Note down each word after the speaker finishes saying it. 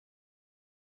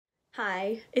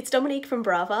Hi, it's Dominique from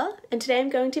Brava, and today I'm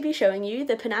going to be showing you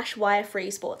the Panache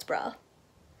Wirefree Sports Bra.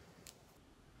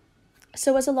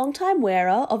 So as a long-time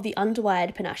wearer of the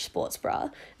underwired Panache Sports Bra,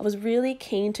 I was really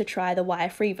keen to try the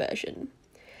wire-free version.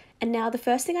 And now the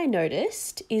first thing I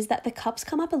noticed is that the cups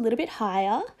come up a little bit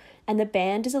higher and the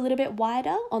band is a little bit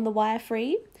wider on the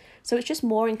wire-free, so it's just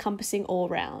more encompassing all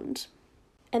round.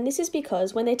 And this is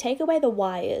because when they take away the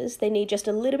wires, they need just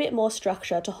a little bit more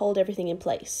structure to hold everything in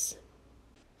place.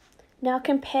 Now,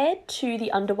 compared to the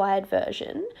underwired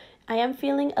version, I am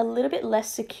feeling a little bit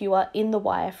less secure in the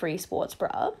wire-free sports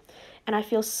bra, and I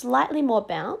feel slightly more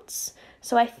bounce.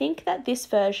 So I think that this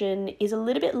version is a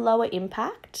little bit lower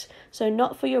impact, so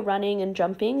not for your running and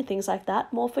jumping, things like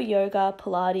that, more for yoga,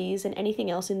 Pilates, and anything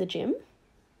else in the gym.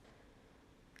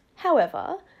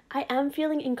 However, I am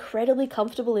feeling incredibly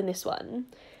comfortable in this one.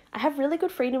 I have really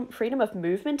good freedom of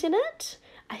movement in it.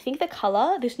 I think the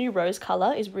colour, this new rose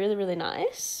colour, is really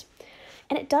nice.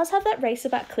 And it does have that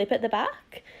racerback clip at the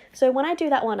back. So when I do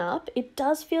that one up, it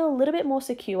does feel a little bit more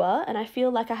secure and I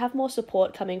feel like I have more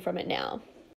support coming from it now.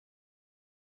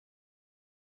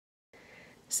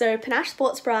 So Panache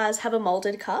Sports Bras have a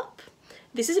moulded cup.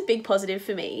 This is a big positive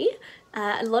for me.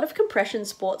 A lot of compression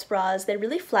sports bras, they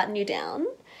really flatten you down.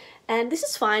 And this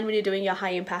is fine when you're doing your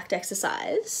high impact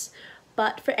exercise.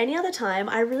 But for any other time,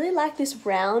 I really like this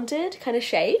rounded kind of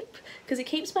shape because it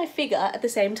keeps my figure at the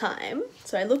same time.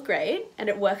 So I look great and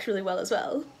it works really well as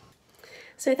well.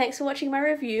 So thanks for watching my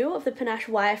review of the Panache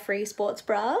Wirefree Sports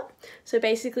Bra. So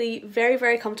basically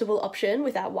very comfortable option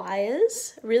without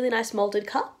wires, really nice moulded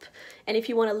cup. And if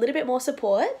you want a little bit more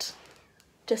support,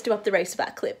 just do up the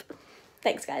racerback clip.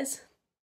 Thanks guys.